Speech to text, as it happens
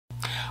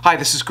Hi,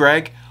 this is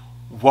Greg.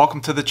 Welcome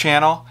to the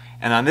channel.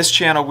 And on this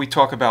channel we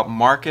talk about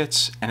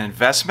markets and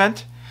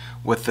investment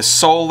with the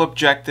sole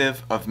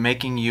objective of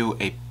making you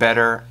a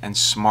better and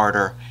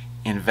smarter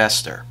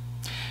investor.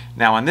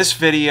 Now in this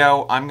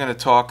video I'm going to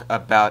talk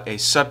about a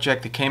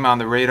subject that came on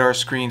the radar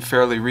screen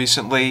fairly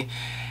recently,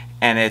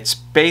 and it's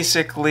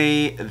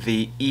basically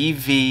the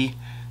EV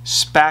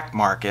SPAC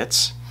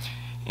markets,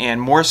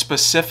 and more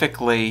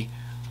specifically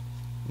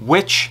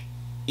which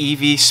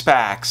EV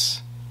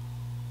SPACs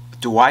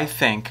do I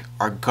think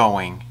are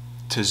going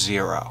to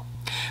zero.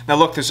 Now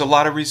look, there's a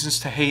lot of reasons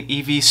to hate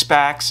EV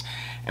SPACs,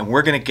 and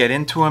we're going to get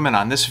into them, and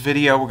on this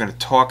video we're going to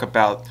talk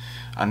about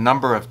a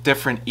number of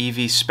different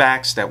EV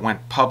SPACs that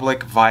went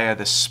public via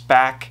the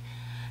SPAC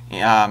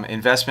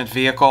investment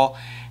vehicle,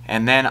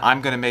 and then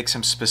I'm going to make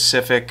some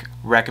specific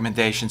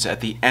recommendations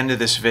at the end of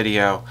this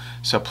video,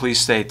 so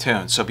please stay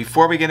tuned. So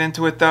before we get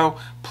into it though,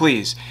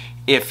 please,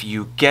 if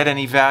you get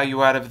any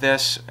value out of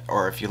this,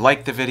 or if you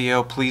like the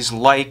video, please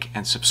like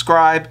and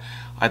subscribe.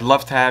 I'd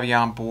love to have you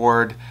on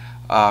board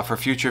for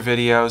future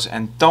videos,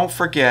 and don't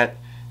forget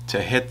to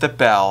hit the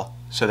bell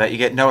so that you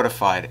get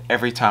notified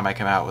every time I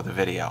come out with a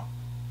video.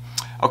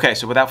 Okay,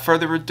 so without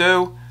further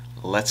ado,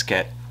 let's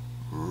get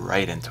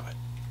right into it.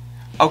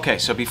 Okay,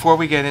 so before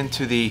we get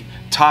into the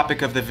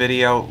topic of the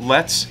video,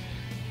 let's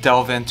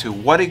delve into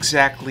what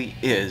exactly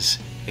is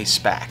a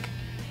SPAC.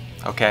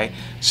 Okay,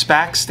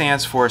 SPAC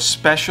stands for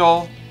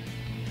Special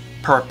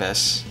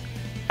Purpose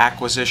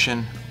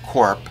Acquisition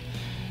Corp,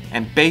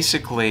 and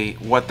basically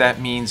what that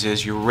means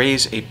is you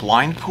raise a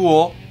blind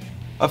pool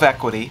of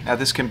equity. Now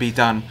this can be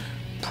done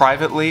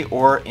privately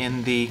or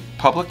in the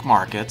public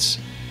markets,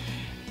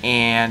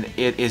 and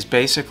it is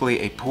basically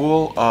a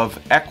pool of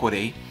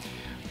equity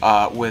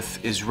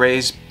is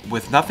raised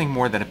with nothing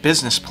more than a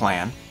business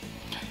plan,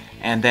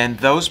 and then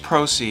those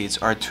proceeds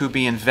are to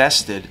be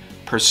invested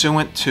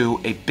pursuant to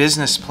a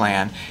business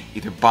plan,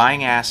 either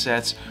buying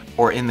assets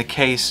or, in the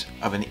case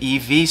of an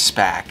EV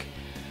SPAC,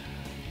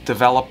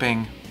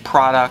 developing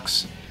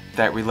products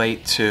that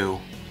relate to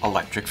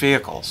electric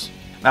vehicles.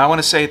 Now I want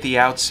to say at the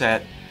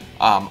outset,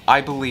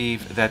 I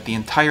believe that the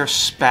entire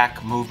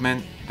SPAC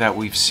movement that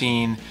we've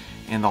seen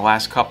in the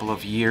last couple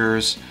of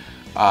years,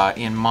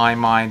 in my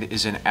mind,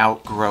 is an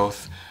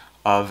outgrowth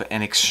of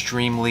an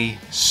extremely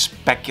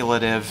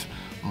speculative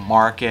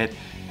market,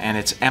 and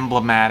it's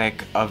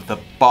emblematic of the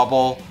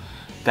bubble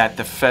that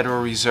the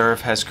Federal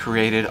Reserve has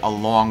created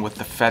along with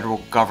the federal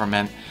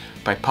government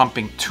by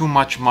pumping too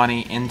much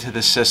money into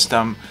the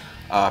system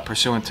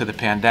pursuant to the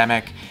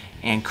pandemic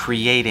and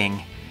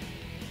creating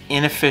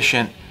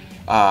inefficient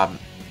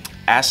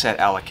asset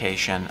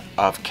allocation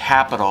of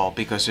capital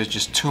because there's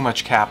just too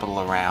much capital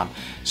around.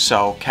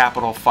 So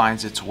capital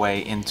finds its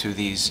way into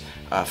these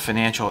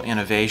financial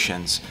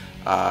innovations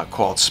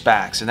called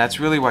SPACs, and that's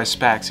really why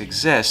SPACs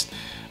exist.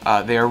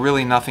 They are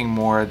really nothing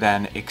more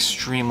than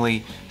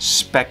extremely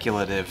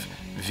speculative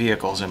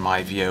vehicles in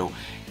my view,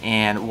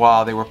 and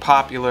while they were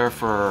popular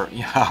for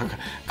a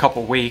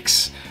couple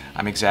weeks,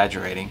 I'm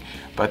exaggerating,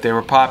 but they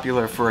were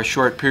popular for a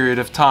short period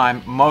of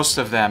time, most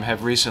of them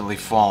have recently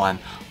fallen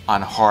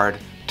on hard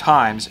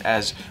times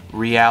as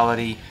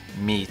reality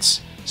meets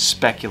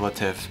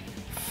speculative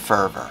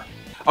fervor.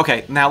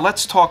 Okay, now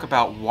let's talk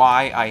about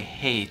why I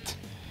hate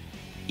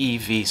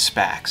EV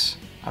SPACs.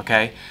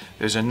 Okay,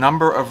 there's a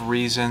number of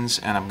reasons,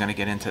 and I'm going to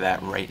get into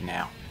that right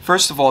now.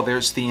 First of all,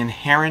 there's the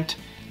inherent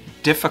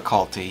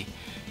difficulty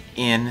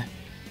in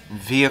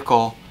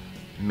vehicle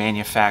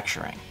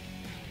manufacturing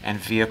and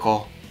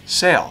vehicle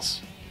sales.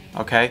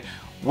 Okay,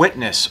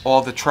 witness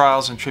all the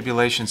trials and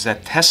tribulations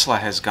that Tesla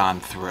has gone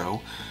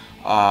through,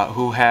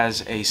 who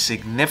has a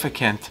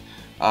significant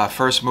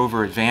first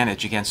mover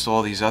advantage against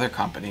all these other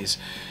companies.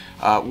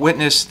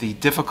 Witness the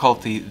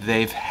difficulty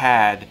they've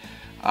had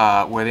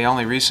where they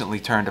only recently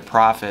turned a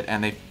profit,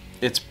 and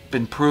it's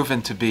been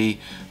proven to be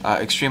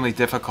extremely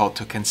difficult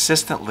to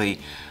consistently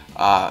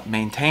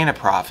maintain a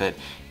profit,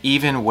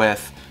 even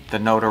with the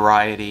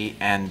notoriety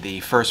and the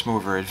first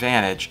mover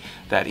advantage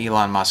that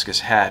Elon Musk has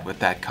had with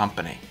that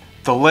company.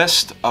 The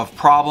list of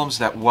problems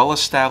that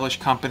well-established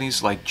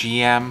companies like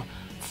GM,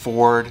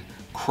 Ford,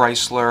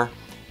 Chrysler,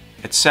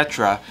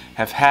 etc.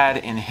 have had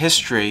in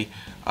history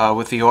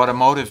with the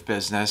automotive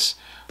business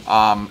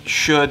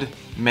should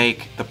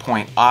make the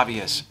point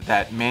obvious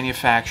that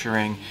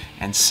manufacturing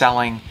and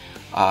selling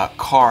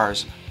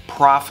cars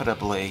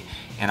profitably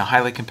in a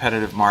highly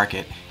competitive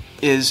market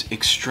is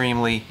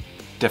extremely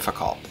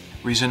difficult.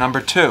 Reason number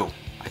two,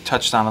 I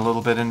touched on a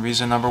little bit in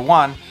reason number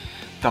one,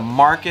 the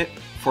market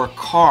for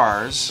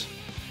cars,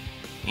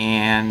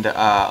 and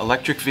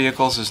electric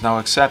vehicles is no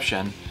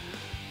exception.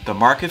 The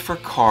market for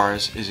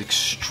cars is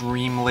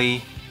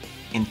extremely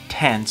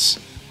intense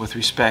with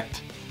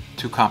respect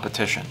to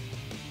competition.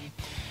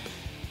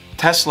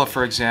 Tesla,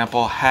 for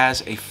example,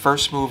 has a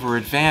first mover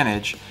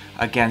advantage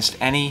against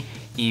any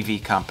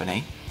EV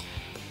company,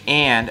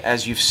 and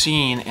as you've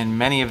seen in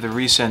many of the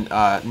recent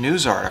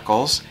news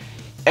articles,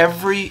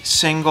 every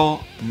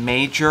single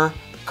major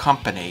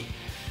company,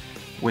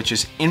 which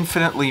is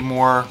infinitely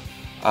more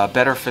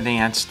better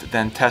financed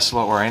than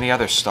Tesla or any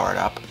other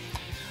startup,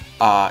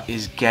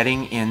 is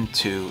getting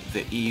into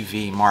the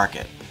EV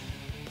market.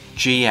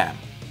 GM,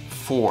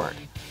 Ford,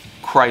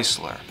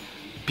 Chrysler,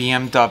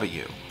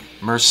 BMW,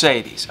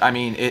 Mercedes. I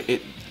mean,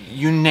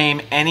 you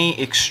name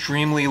any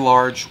extremely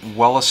large,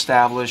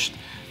 well-established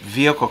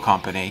vehicle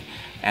company,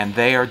 and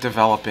they are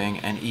developing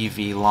an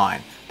EV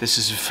line. This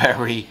is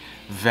very,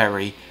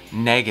 very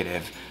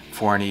negative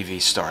for an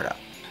EV startup.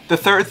 The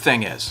third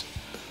thing is,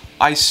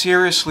 I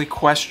seriously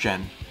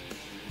question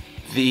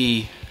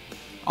the,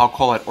 I'll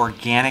call it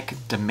organic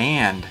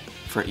demand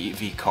for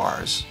EV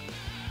cars.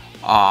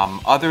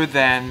 Other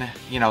than,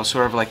 you know,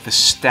 sort of like the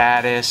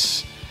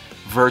status,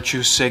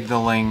 virtue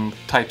signaling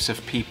types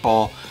of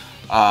people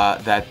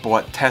that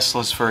bought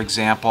Teslas, for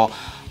example.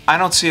 I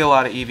don't see a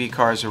lot of EV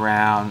cars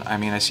around. I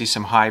mean, I see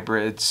some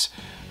hybrids.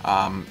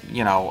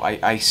 You know,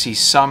 I see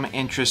some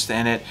interest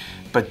in it,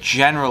 but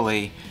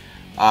generally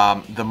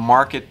the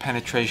market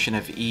penetration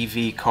of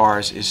EV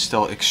cars is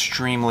still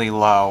extremely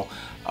low,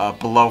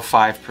 below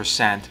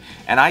 5%,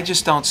 and I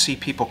just don't see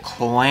people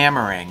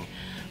clamoring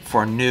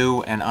for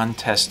new and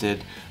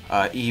untested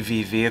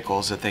EV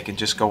vehicles that they can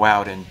just go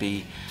out and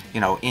be, you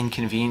know,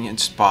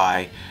 inconvenienced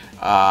by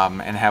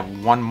and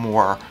have one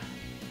more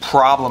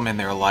problem in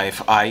their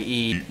life,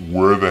 i.e.,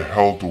 where the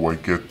hell do I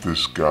get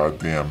this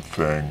goddamn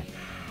thing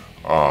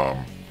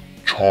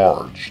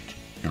charged?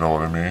 You know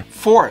what I mean?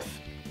 Fourth,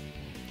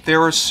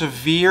 there are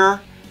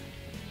severe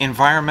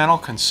environmental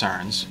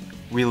concerns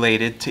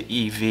related to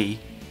EV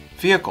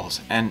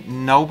vehicles,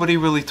 and nobody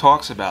really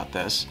talks about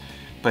this,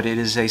 but it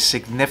is a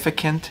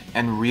significant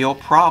and real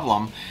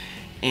problem.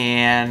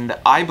 And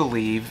I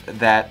believe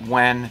that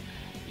when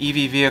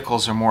EV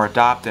vehicles are more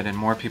adopted and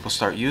more people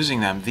start using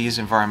them, these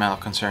environmental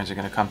concerns are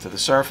going to come to the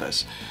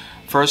surface.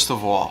 First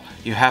of all,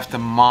 you have to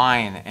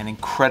mine an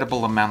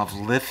incredible amount of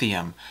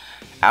lithium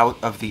out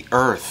of the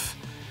earth.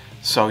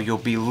 So you'll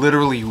be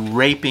literally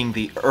raping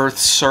the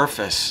earth's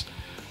surface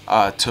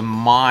to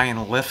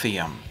mine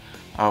lithium,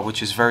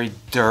 which is very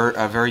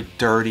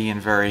dirty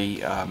and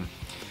very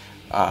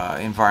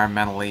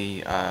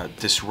environmentally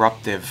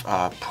disruptive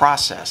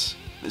process.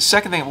 The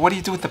second thing, what do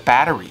you do with the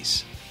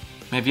batteries?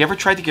 I mean, have you ever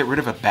tried to get rid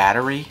of a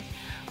battery?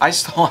 I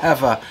still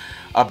have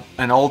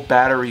an old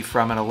battery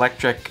from an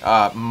electric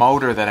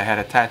motor that I had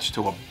attached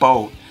to a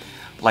boat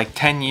like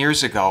 10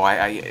 years ago.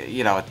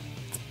 You know,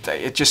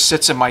 it just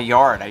sits in my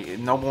yard.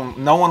 No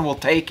one will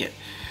take it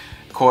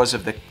because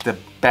of the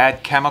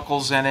bad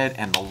chemicals in it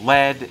and the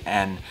lead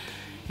and,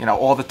 you know,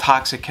 all the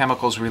toxic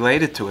chemicals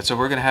related to it. So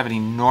we're going to have an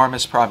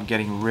enormous problem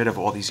getting rid of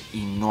all these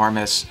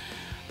enormous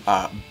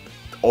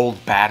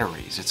old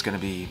batteries. It's going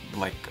to be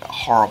like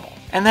horrible.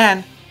 And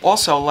then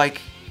also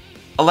like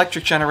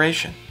electric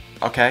generation,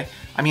 okay?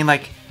 I mean,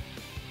 like,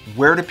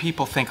 where do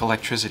people think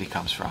electricity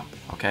comes from,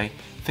 okay?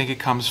 Think it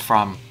comes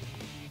from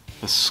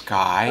the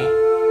sky?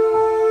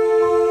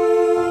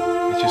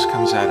 It just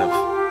comes out of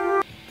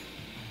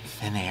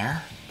thin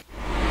air?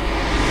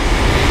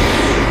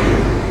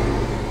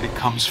 It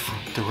comes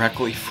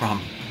directly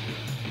from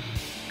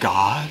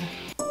God?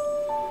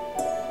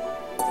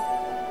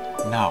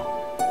 No.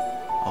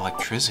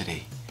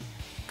 Electricity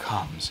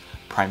comes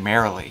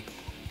primarily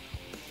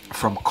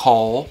from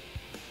coal,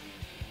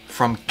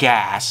 from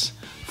gas,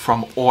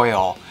 from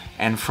oil,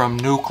 and from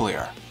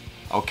nuclear,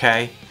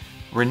 okay?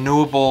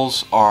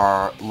 Renewables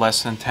are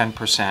less than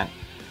 10%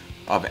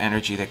 of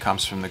energy that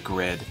comes from the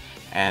grid,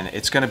 and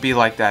it's going to be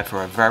like that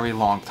for a very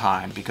long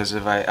time because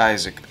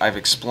I've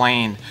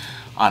explained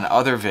on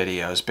other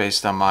videos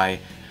based on my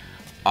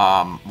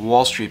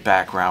Wall Street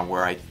background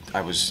where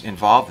I was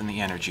involved in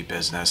the energy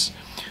business.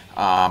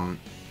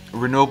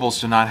 Renewables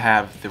do not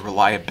have the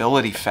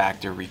reliability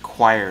factor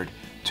required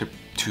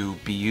to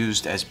be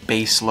used as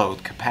base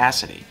load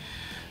capacity.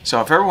 So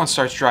if everyone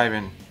starts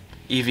driving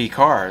EV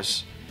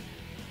cars,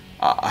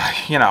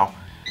 you know,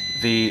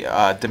 the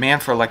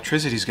demand for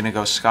electricity is going to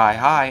go sky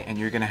high, and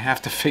you're going to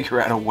have to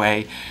figure out a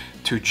way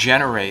to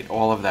generate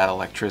all of that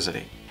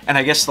electricity. And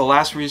I guess the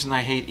last reason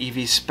I hate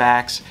EV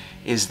SPACs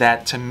is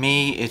that, to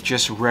me, it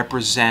just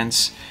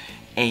represents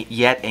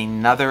yet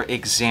another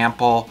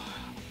example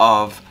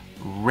of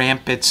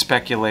rampant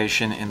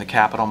speculation in the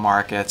capital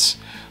markets.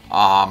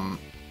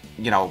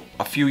 You know,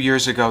 a few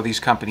years ago,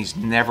 these companies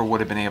never would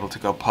have been able to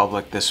go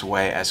public this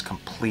way as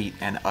complete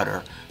and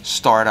utter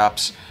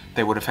startups.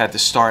 They would have had to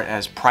start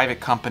as private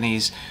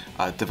companies,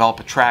 develop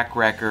a track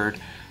record,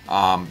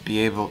 be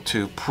able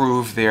to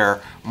prove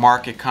their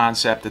market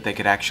concept that they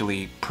could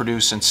actually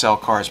produce and sell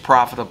cars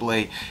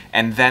profitably,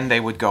 and then they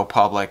would go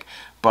public.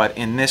 But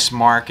in this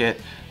market,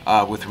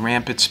 with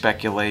rampant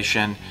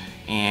speculation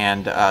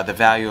and the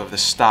value of the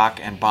stock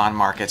and bond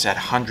markets at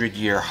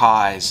 100-year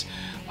highs,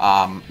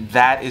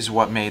 that is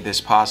what made this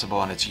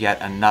possible, and it's yet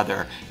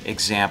another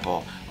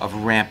example of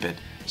rampant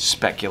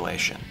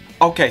speculation.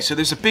 Okay, so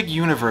there's a big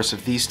universe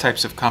of these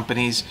types of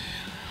companies,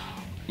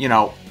 you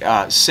know,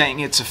 saying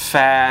it's a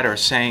fad or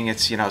saying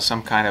it's, you know,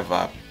 some kind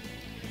of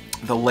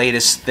the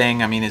latest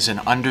thing, I mean, is an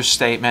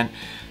understatement.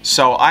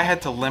 So I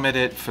had to limit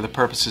it for the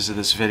purposes of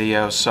this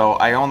video, so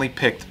I only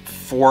picked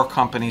 4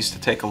 companies to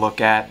take a look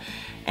at,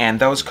 And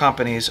those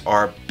companies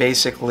are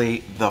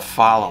basically the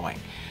following.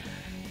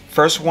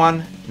 First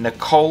one,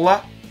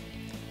 Nikola,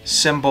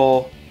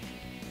 symbol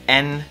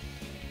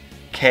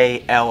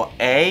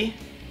NKLA.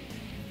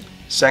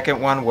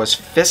 Second one was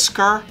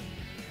Fisker,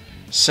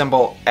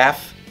 symbol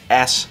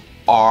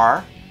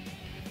FSR.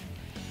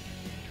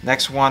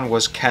 Next one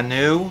was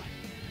Canoo,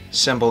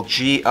 symbol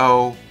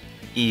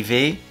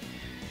GOEV.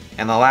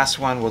 And the last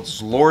one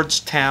was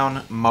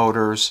Lordstown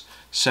Motors,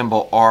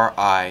 symbol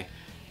RIDE.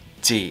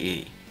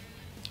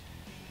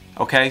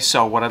 Okay,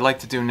 so what I'd like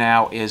to do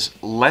now is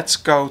let's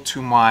go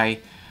to my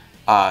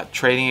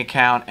trading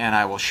account, and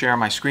I will share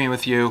my screen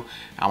with you.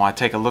 I want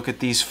to take a look at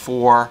these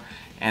four,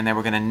 and then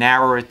we're going to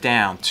narrow it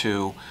down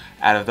to,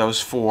 out of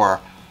those four,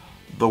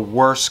 the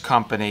worst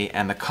company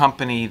and the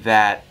company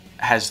that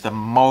has the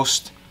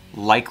most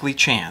likely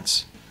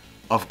chance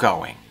of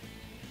going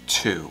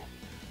to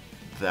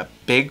the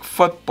big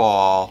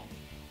football,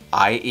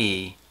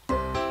 i.e.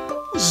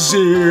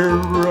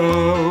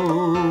 zero.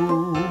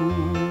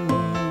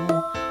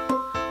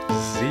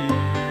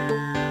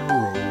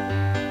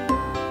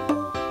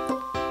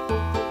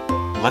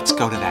 Let's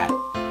go to that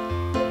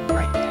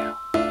right now.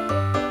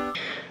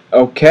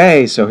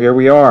 Okay, so here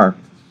we are.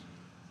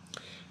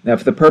 Now,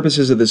 for the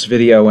purposes of this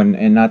video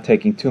and not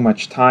taking too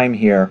much time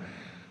here,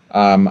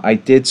 I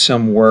did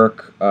some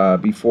work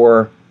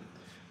before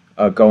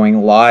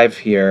going live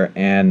here,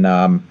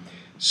 and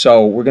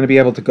so we're going to be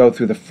able to go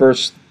through the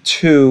first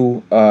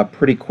two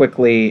pretty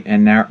quickly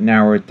and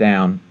narrow it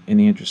down in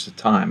the interest of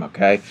time,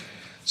 okay?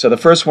 So the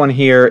first one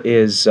here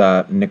is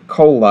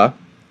Nikola.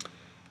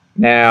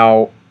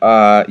 Now,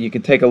 you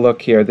can take a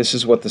look here. This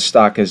is what the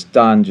stock has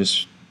done,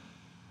 just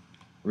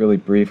really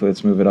briefly.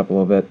 Let's move it up a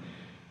little bit.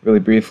 Really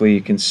briefly,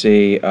 you can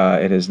see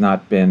it has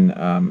not been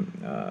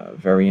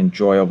very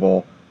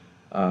enjoyable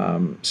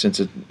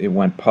since it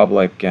went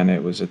public, and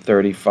it was at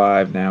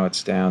 35. Now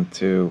it's down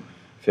to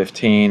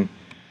 15.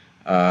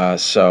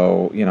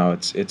 So, you know,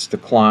 it's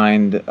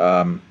declined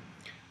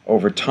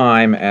over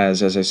time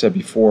as I said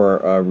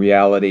before,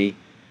 reality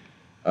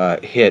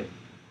hit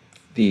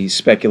the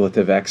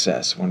speculative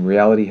excess. When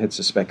reality hits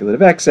the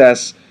speculative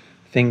excess,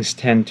 things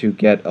tend to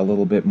get a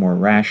little bit more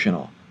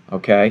rational,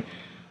 okay?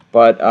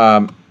 But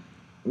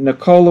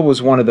Nikola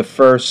was one of the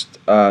first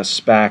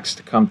SPACs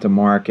to come to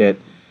market.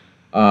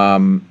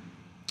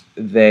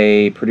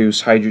 They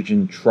produce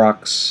hydrogen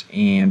trucks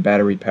and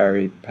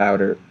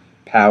battery-powered.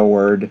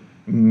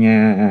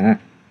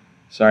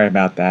 Sorry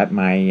about that.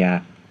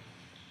 My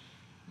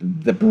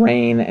the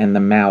brain and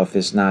the mouth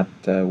is not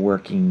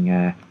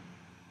working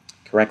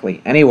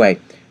correctly. Anyway,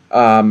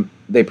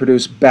 they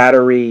produce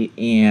battery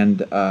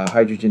and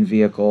hydrogen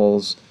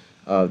vehicles.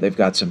 They've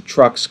got some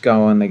trucks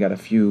going. They got a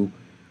few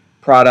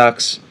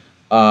products.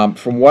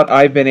 From what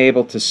I've been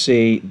able to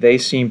see, they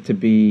seem to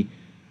be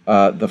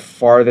the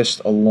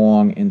farthest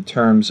along in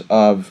terms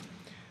of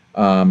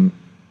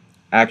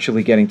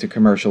actually getting to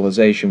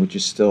commercialization, which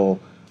is still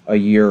a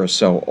year or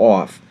so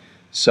off.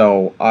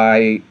 So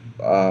I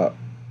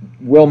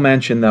will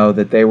mention, though,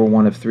 that they were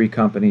one of three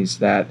companies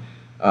that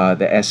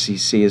the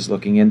SEC is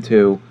looking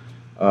into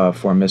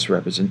for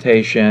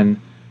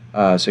misrepresentation,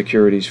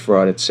 securities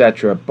fraud,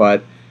 etc.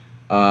 But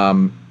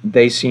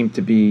they seem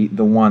to be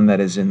the one that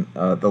is in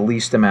the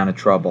least amount of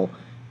trouble,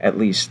 at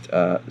least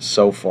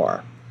so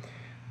far.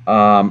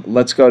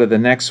 Let's go to the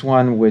next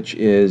one, which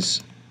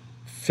is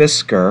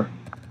Fisker.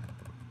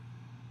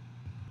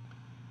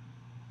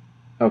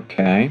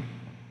 Okay.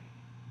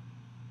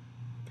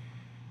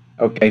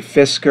 Okay,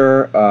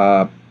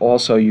 Fisker,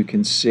 also you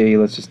can see,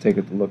 let's just take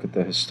a look at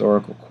the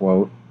historical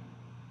quote.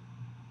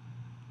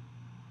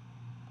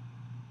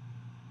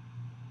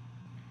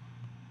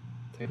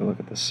 Take a look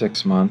at the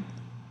 6 month.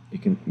 You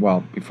can,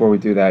 well, before we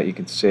do that, you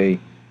can see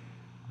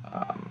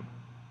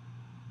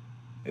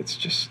it's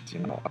just, you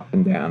know, up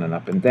and down and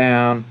up and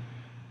down.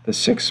 The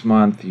 6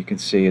 month, you can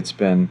see it's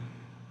been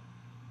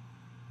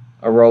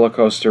a roller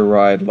coaster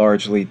ride,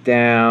 largely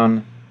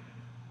down.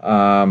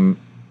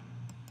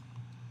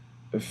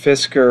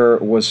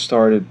 Fisker was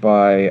started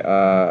by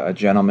a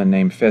gentleman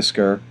named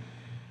Fisker,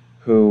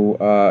 who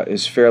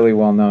is fairly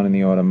well known in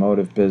the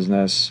automotive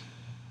business.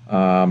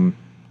 The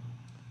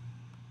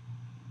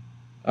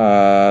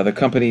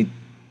company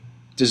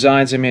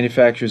designs and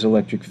manufactures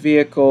electric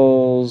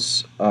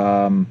vehicles,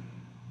 and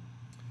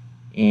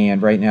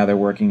right now they're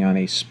working on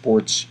a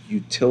sports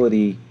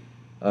utility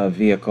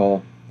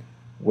vehicle,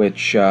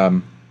 which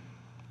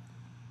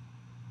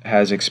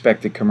has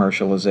expected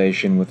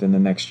commercialization within the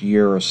next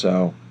year or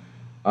so.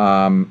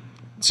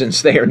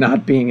 Since they are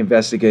not being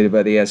investigated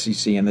by the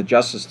SEC and the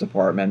Justice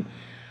Department,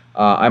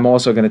 I'm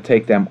also going to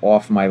take them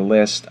off my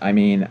list. I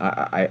mean,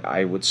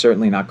 I would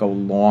certainly not go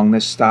long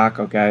this stock,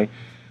 okay?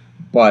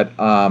 But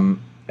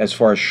as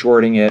far as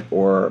shorting it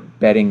or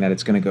betting that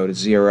it's going to go to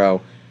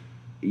zero,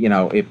 you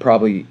know, it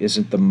probably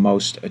isn't the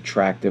most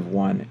attractive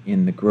one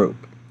in the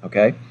group,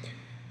 okay?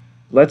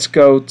 Let's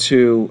go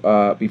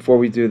to, before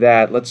we do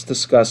that, let's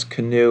discuss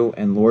Canoo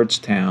and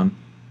Lordstown.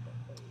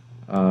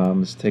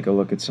 Let's take a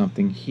look at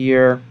something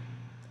here.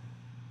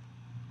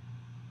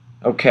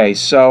 Okay,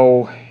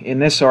 so in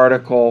this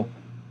article,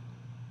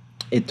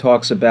 it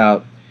talks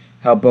about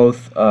how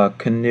both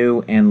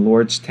𝐤𝐤 and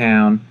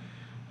Lordstown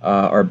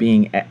are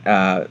being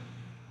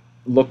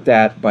looked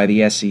at by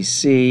the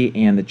SEC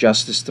and the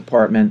Justice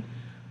Department.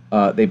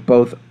 They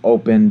both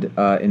opened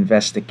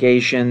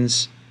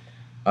investigations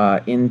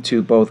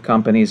into both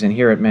companies, and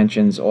here it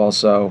mentions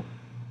also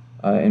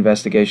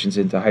investigations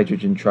into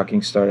hydrogen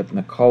trucking startup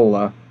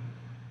Nikola.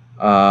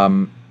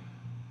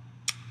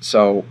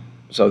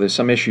 So there's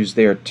some issues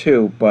there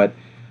too, but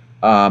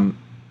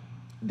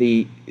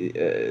the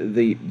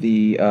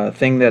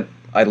thing that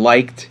I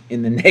liked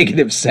in the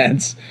negative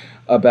sense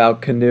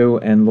about 𝐤𝐤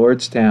and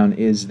Lordstown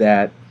is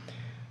that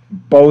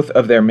both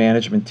of their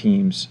management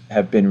teams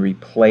have been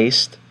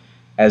replaced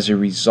as a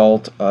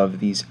result of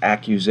these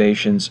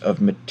accusations of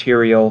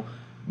material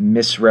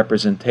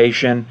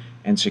misrepresentation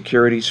and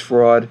securities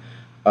fraud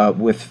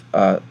with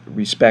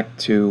respect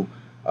to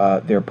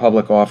their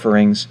public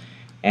offerings.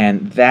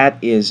 And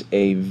that is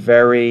a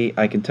very,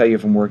 I can tell you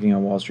from working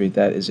on Wall Street,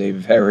 that is a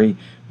very,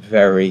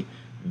 very,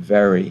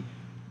 very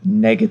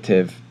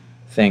negative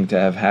thing to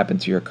have happen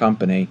to your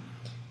company.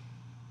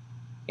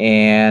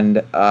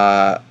 And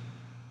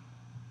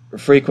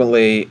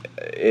frequently,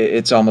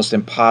 it's almost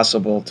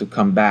impossible to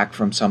come back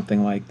from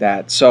something like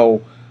that.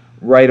 So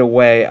right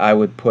away, I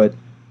would put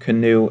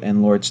𝐤𝐤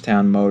and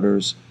Lordstown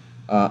Motors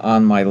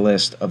on my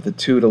list of the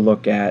two to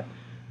look at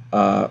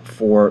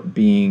for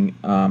being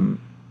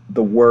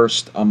the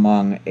worst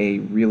among a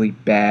really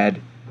bad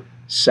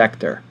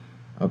sector.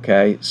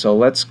 Okay, so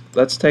let's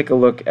take a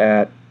look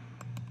at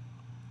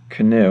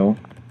𝐤𝐤,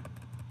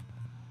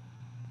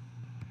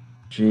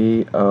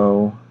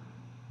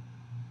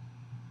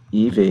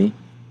 𝐥𝐢𝐤𝐤.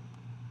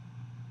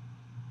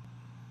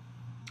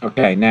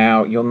 Okay,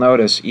 now you'll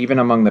notice even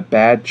among the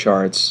bad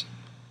charts,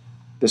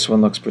 this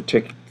one looks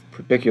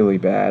particularly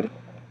bad.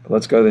 But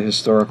let's go to the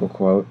historical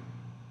quote.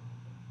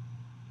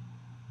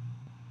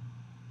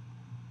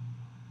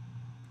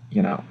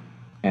 You know,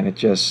 and it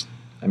just,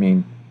 I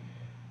mean,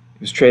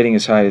 it was trading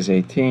as high as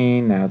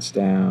 18, now it's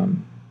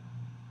down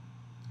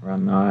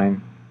around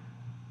 9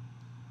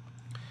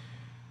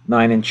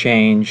 and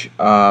change.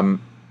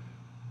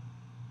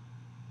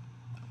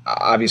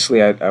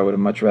 Obviously, I would have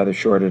much rather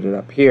shorted it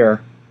up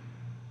here,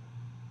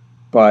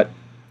 but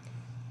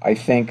I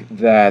think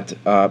that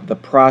the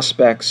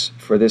prospects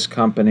for this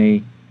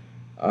company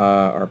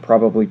are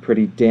probably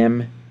pretty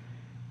dim,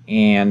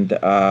 and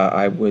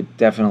I would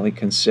definitely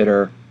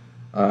consider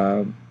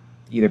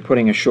either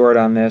putting a short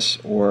on this,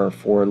 or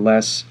for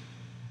less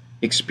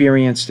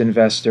experienced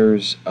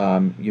investors,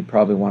 you'd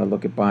probably want to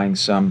look at buying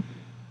some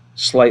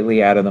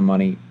slightly out of the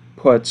money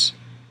puts,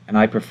 and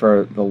I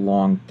prefer the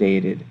long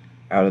dated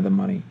out of the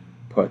money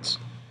puts.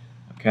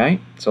 Okay,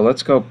 so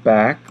let's go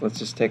back. Let's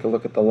just take a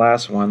look at the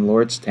last one,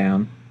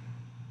 Lordstown.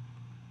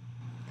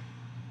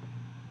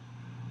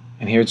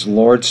 And here's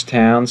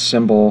Lordstown,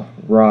 symbol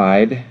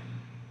RIDE.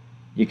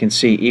 You can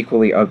see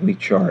equally ugly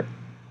chart.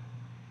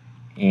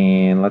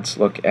 And let's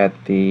look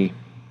at the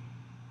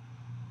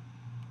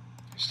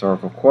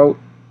historical quote.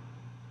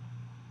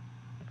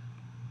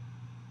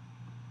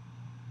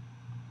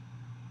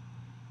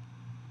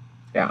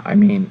 Yeah, I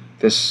mean,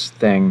 this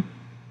thing,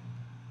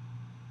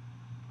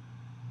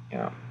 you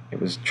know, it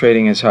was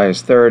trading as high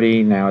as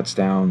 30, now it's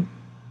down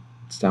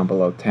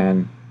below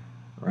 10,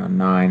 around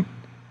 9.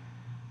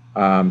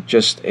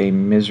 Just a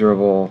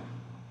miserable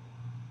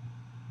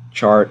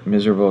chart,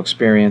 miserable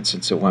experience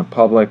since it went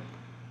public.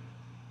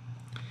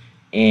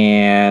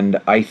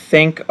 And I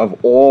think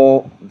of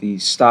all the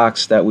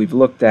stocks that we've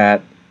looked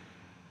at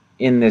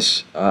in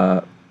this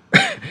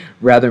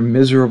rather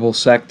miserable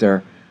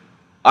sector,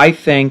 I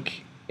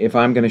think if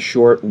I'm going to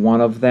short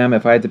one of them,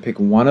 if I had to pick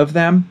one of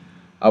them,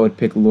 I would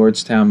pick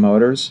Lordstown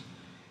Motors.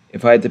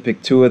 If I had to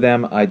pick two of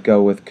them, I'd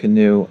go with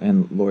𝐤𝐤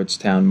and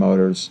Lordstown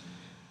Motors.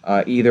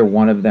 Either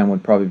one of them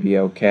would probably be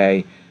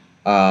okay.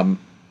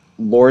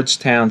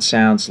 Lordstown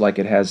sounds like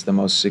it has the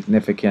most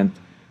significant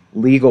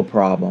legal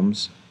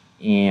problems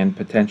and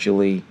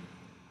potentially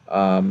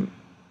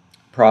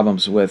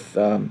problems with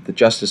the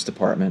Justice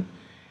Department.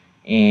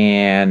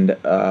 And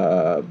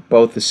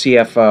both the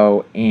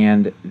CFO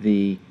and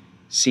the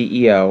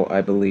CEO,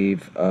 I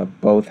believe,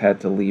 both had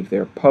to leave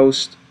their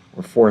post,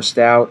 were forced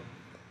out.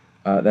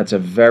 That's a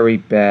very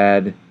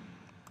bad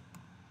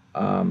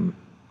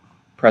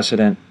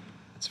precedent.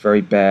 It's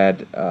very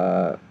bad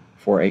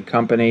for a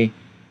company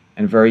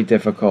and very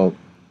difficult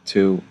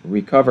to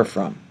recover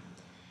from.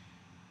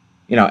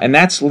 You know, and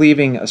that's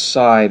leaving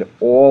aside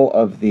all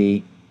of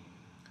the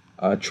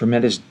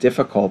tremendous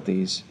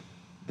difficulties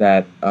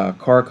that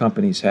car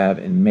companies have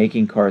in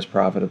making cars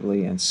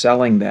profitably and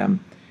selling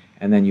them.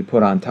 And then you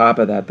put on top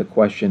of that the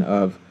question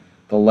of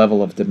the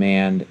level of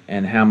demand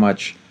and how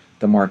much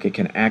the market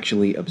can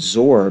actually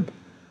absorb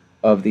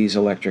of these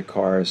electric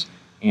cars.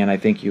 And I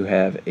think you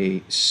have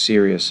a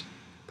serious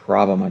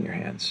problem on your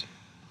hands.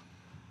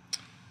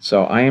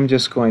 So I am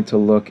just going to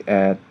look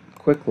at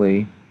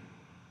quickly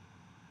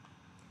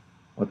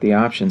what the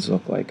options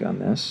look like on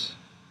this.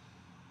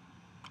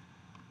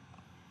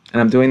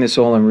 And I'm doing this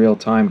all in real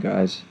time,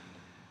 guys.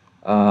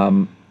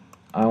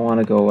 I want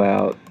to go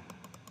out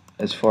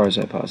as far as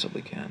I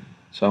possibly can.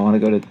 So I want to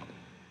go to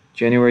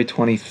January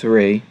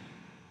 23.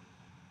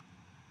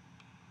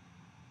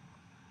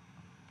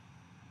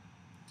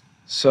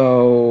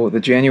 So the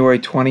January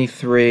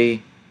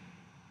 23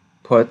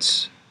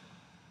 puts,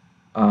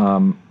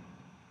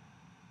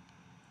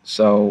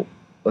 so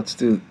let's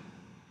do,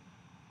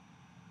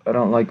 I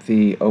don't like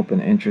the open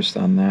interest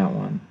on that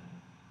one.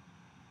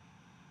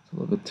 It's a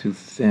little bit too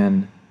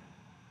thin.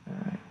 All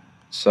right.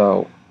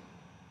 So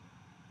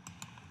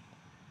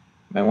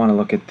you might want to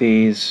look at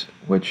these,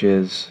 which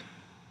is,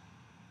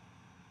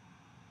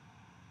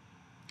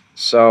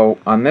 so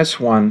on this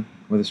one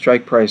with a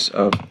strike price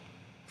of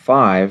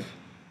 5,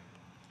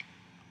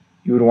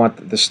 you would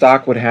want, the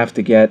stock would have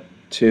to get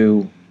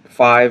to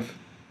 5.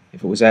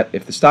 If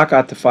the stock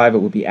got to 5, it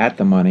would be at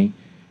the money.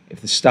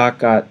 If the stock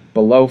got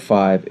below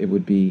 5, it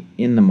would be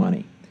in the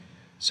money.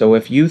 So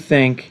if you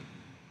think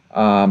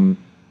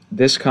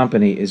this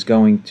company is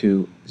going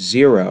to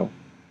 0,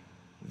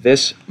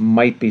 this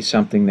might be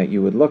something that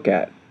you would look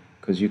at,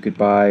 because you could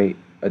buy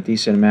a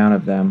decent amount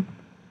of them.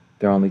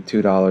 They're only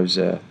 $2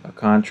 a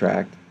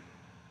contract,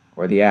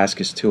 or the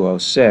ask is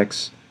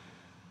 $206.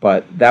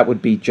 But that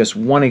would be just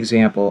one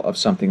example of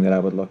something that I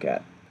would look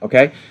at.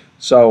 Okay,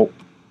 so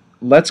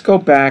let's go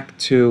back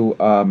to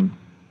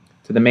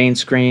the main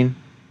screen,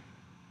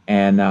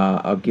 and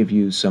I'll give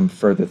you some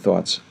further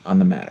thoughts on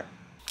the matter.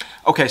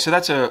 Okay, so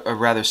that's a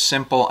rather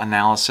simple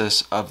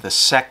analysis of the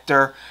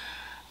sector.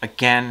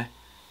 Again,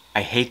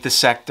 I hate the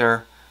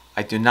sector.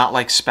 I do not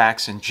like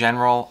SPACs in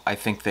general. I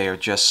think they are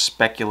just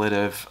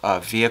speculative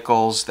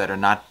vehicles that are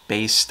not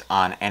based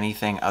on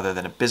anything other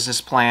than a business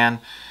plan.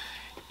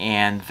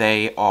 And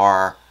they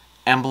are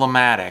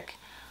emblematic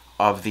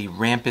of the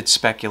rampant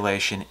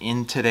speculation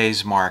in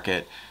today's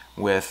market,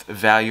 with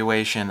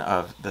valuation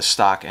of the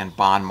stock and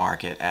bond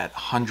market at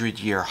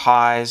 100-year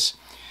highs.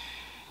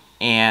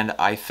 And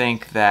I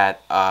think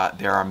that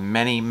there are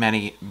many,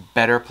 many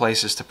better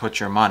places to put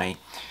your money.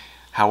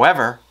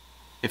 However,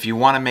 if you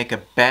want to make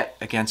a bet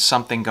against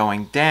something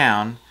going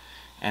down,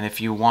 and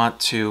if you want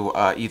to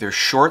either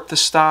short the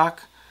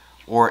stock,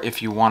 or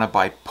if you want to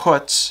buy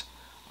puts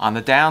on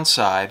the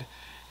downside,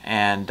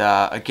 and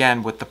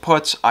again, with the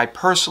puts, I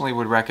personally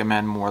would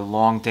recommend more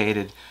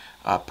long-dated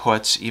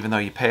puts. Even though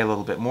you pay a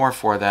little bit more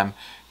for them,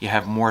 you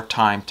have more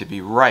time to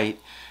be right,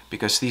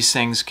 because these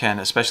things can,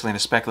 especially in a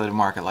speculative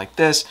market like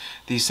this,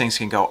 these things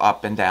can go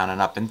up and down and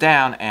up and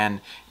down,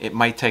 and it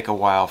might take a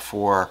while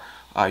for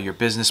your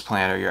business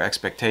plan or your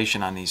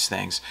expectation on these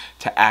things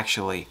to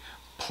actually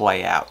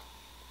play out.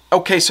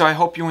 Okay, so I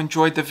hope you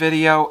enjoyed the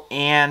video,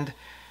 and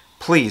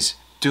please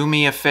do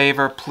me a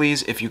favor.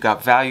 Please, if you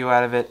got value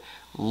out of it,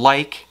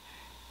 like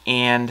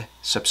and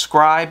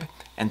subscribe,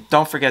 and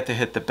don't forget to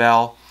hit the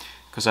bell,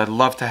 because I'd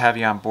love to have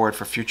you on board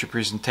for future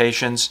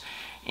presentations.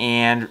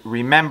 And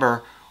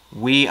remember,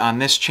 we on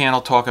this channel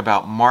talk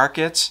about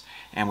markets,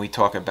 and we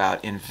talk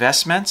about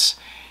investments,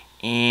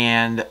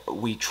 and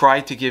we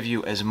try to give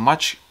you as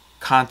much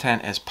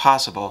content as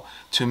possible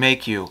to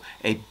make you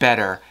a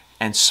better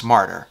and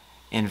smarter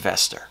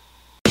investor.